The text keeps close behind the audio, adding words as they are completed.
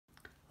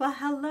Well,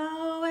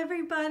 hello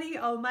everybody.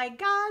 Oh my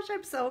gosh,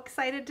 I'm so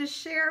excited to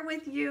share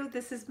with you.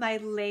 This is my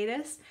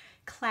latest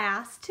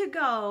class to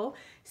go.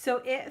 So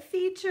it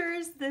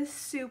features this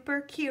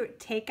super cute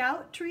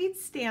Takeout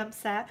Treats Stamp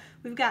Set.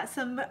 We've got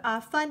some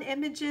fun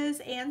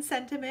images and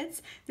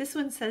sentiments. This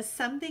one says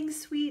something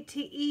sweet to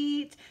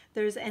eat.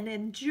 There's an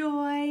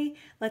enjoy.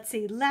 Let's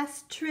see,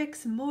 less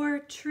tricks, more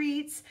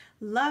treats.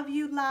 Love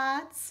you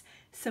lots.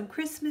 Some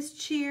Christmas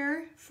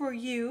cheer for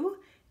you.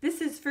 This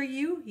is for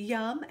you,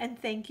 yum,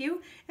 and thank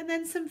you. And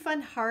then some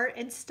fun heart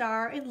and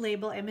star and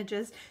label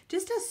images.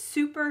 Just a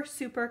super,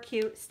 super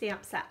cute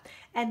stamp set.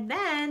 And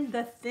then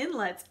the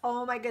Thinlits.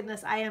 Oh my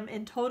goodness, I am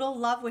in total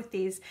love with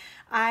these.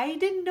 I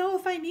didn't know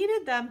if I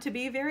needed them, to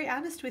be very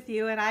honest with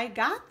you, and I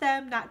got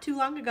them not too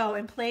long ago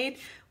and played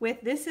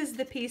with, this is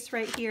the piece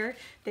right here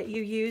that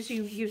you use.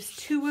 You use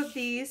two of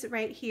these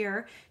right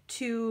here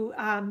to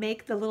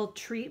make the little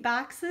treat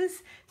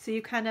boxes. So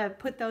you kind of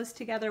put those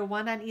together,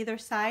 one on either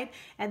side,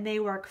 and they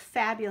work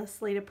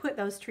fabulously to put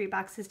those treat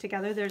boxes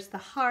together. There's the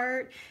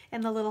heart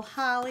and the little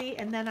holly,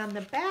 and then on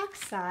the back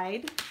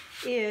side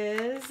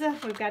is,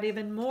 we've got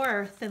even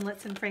more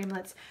Thinlits and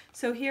framelits.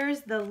 So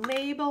here's the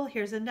label,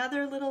 here's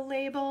another little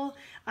label.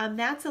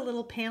 That's a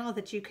little panel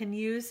that you can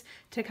use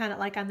to kind of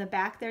like on the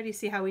back there. Do you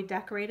see how we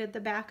decorated the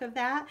back of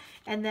that?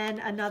 And then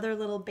another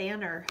little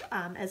banner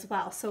as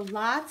well. So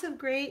lots of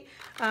great,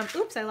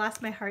 oops, I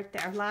lost my heart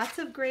there. Lots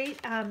of great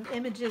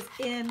images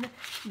in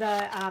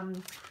the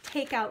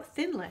Takeout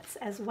Thinlits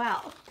as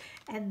well.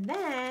 And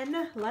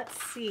then, let's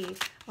see,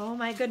 oh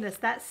my goodness,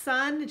 that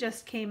sun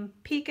just came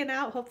peeking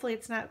out. Hopefully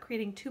it's not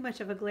creating too much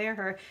of a glare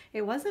here.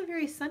 It wasn't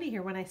very sunny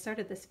here when I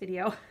started this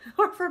video,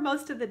 or for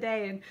most of the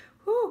day, and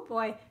whoo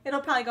boy,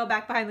 it'll probably go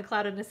back behind the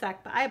cloud in a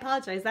sec, but I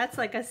apologize. That's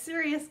like a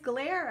serious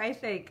glare, I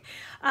think.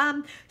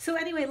 So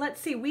anyway,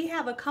 let's see, we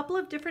have a couple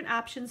of different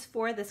options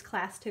for this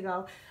class to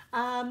go.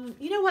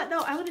 You know what,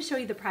 though, I want to show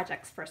you the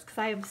projects first because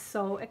I am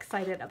so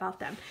excited about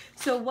them.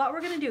 So what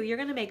we're going to do, you're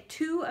going to make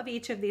two of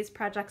each of these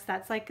projects.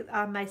 That's like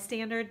my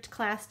standard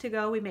class to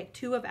go. We make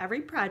two of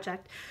every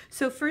project.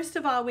 So first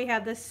of all, we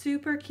have this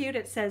super cute,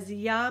 it says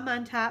yum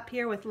on top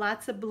here with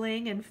lots of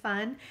bling and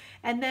fun.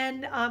 And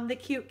then the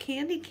cute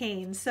candy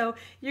cane. So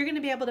you're going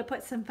to be able to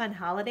put some fun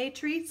holiday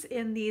treats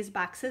in these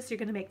boxes. You're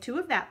going to make two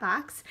of that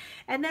box.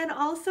 And then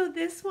also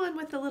this one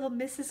with the little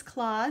Mrs.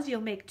 Claus.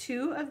 You'll make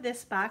two of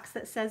this box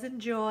that says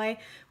enjoy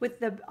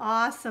with the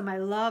awesome, I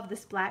love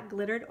this black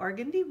glittered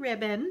organdy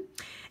ribbon.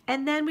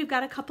 And then we've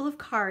got a couple of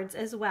cards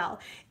as well.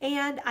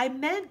 And I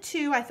meant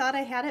to, I thought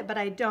I had it, but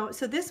I don't.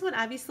 So this one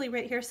obviously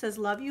right here says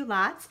love you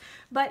lots.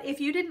 But if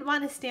you didn't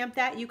want to stamp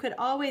that, you could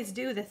always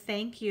do the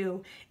thank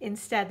you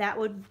instead. That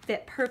would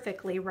fit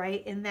perfectly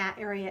right in that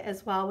area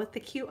as well with the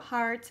cute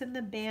hearts and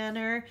the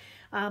banner,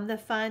 the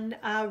fun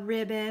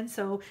ribbon.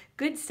 So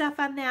good stuff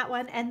on that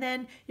one. And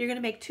then you're going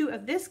to make two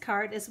of this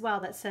card as well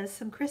that says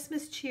some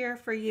Christmas cheer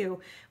for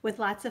you with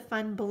lots of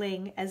fun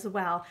bling as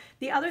well.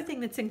 The other thing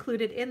that's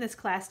included in this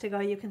class to go,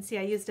 you can see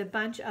I used a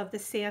bunch of the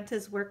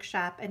Santa's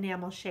Workshop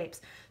enamel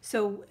shapes.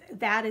 So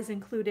that is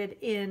included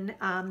in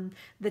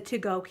the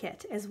to-go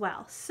kit as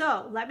well.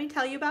 So let me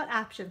tell you about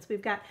options.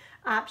 We've got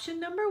option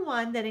number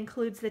one that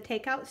includes the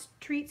Takeout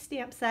Treats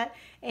Stamp Set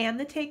and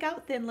the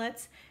Takeout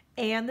Thinlits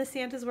and the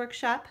Santa's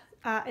Workshop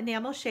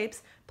enamel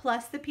shapes,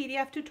 plus the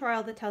PDF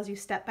tutorial that tells you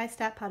step by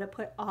step how to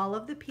put all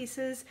of the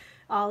pieces,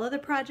 all of the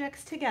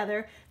projects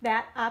together.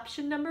 That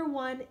option number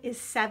one is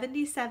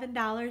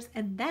 $77,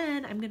 and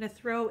then I'm going to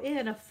throw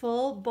in a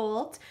full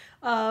bolt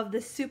of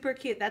the super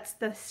cute, that's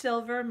the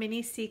silver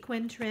mini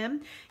sequin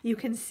trim. You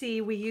can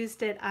see we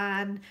used it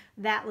on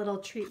that little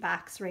treat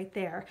box right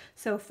there.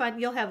 So fun,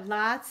 you'll have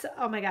lots,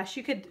 oh my gosh,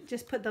 you could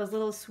just put those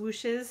little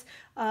swooshes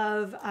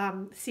of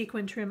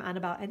sequin trim on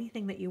about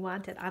anything that you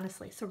wanted,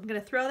 honestly. So I'm going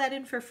to throw that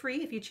in for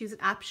free if you choose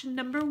option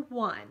number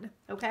one,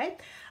 okay?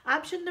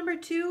 Option number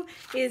two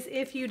is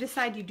if you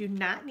decide you do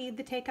not need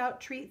the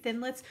Takeout Treat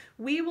Thinlits,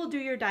 we will do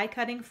your die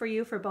cutting for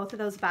you for both of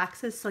those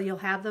boxes, so you'll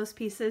have those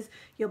pieces.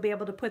 You'll be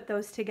able to put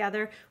those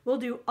together. We'll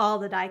do all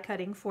the die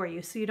cutting for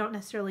you, so you don't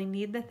necessarily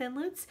need the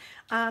Thinlits.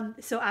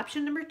 So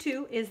option number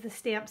two is the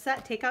stamp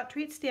set, Takeout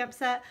Treat Stamp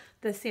Set,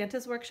 the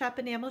Santa's Workshop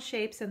enamel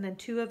shapes, and then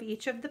two of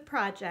each of the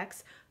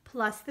projects,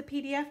 plus the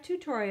PDF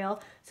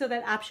tutorial. So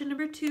that option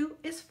number two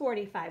is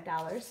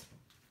 $45.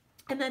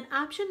 And then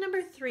option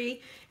number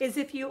three is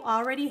if you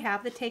already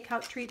have the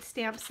Takeout Treats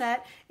Stamp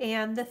Set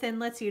and the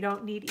Thinlits, you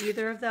don't need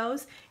either of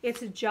those.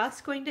 It's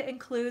just going to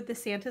include the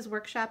Santa's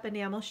Workshop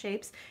enamel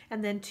shapes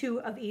and then two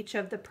of each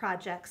of the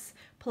projects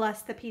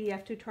plus the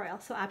PDF tutorial.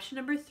 So option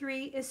number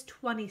three is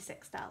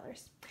 $26.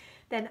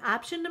 Then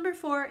option number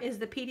four is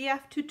the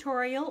PDF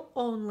tutorial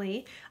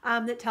only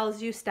that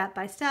tells you step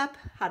by step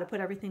how to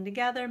put everything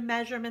together,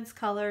 measurements,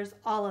 colors,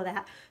 all of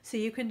that. So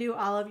you can do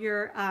all of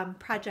your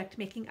project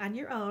making on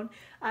your own.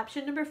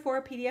 Option number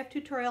four, PDF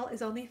tutorial,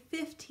 is only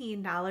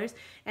 $15,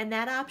 and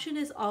that option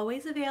is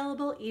always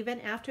available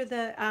even after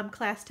the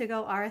Class to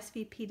Go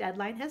RSVP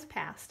deadline has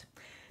passed.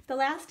 The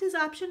last is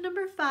option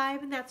number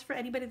 5, and that's for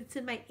anybody that's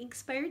in my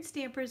Inkspired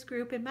Stampers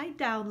group in my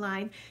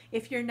downline.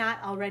 If you're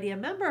not already a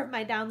member of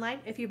my downline,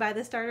 if you buy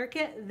the starter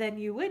kit, then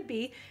you would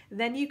be.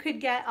 Then you could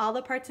get all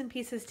the parts and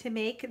pieces to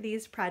make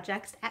these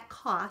projects at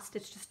cost.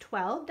 It's just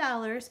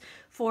 $12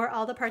 for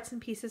all the parts and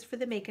pieces for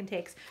the make and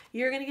takes.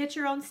 You're going to get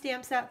your own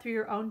stamp set through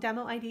your own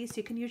demo ID, so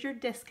you can use your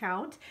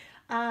discount.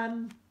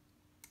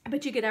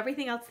 But you get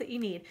everything else that you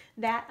need.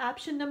 That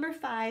option number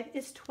 5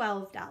 is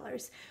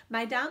 $12.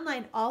 My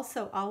downline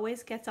also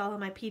always gets all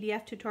of my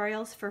PDF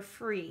tutorials for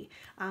free.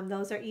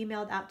 Those are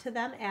emailed out to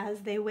them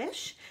as they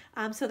wish.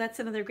 So that's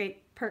another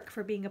great perk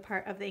for being a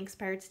part of the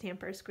Inkspired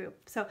Stampers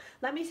group. So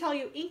let me tell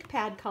you ink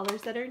pad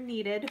colors that are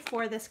needed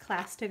for this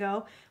class to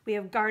go. We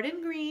have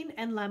Garden Green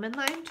and Lemon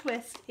Lime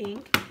Twist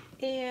ink.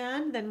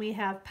 And then we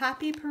have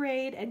Poppy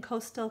Parade and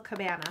Coastal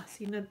Cabana.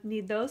 So you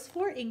need those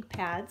 4 ink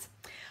pads.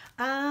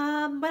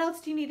 What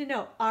else do you need to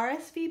know?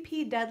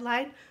 RSVP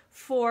deadline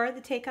for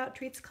the Takeout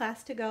Treats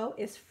class to go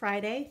is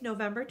Friday,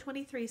 November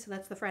 23. So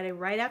that's the Friday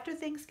right after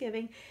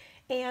Thanksgiving.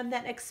 And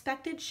that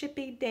expected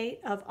shipping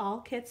date of all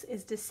kits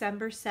is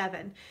December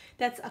 7.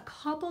 That's a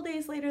couple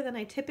days later than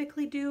I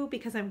typically do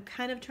because I'm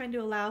kind of trying to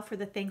allow for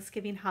the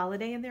Thanksgiving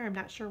holiday in there. I'm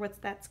not sure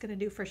what that's going to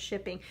do for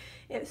shipping.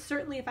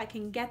 Certainly if I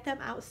can get them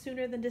out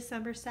sooner than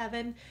December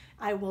 7,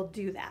 I will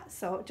do that.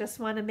 So just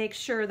want to make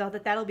sure though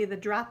that that'll be the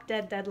drop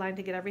dead deadline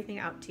to get everything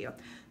out to you.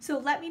 So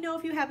let me know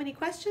if you have any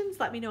questions.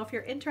 Let me know if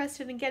you're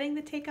interested in getting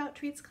the Takeout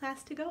Treats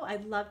class to go.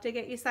 I'd love to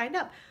get you signed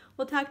up.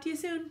 We'll talk to you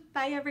soon.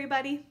 Bye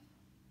everybody.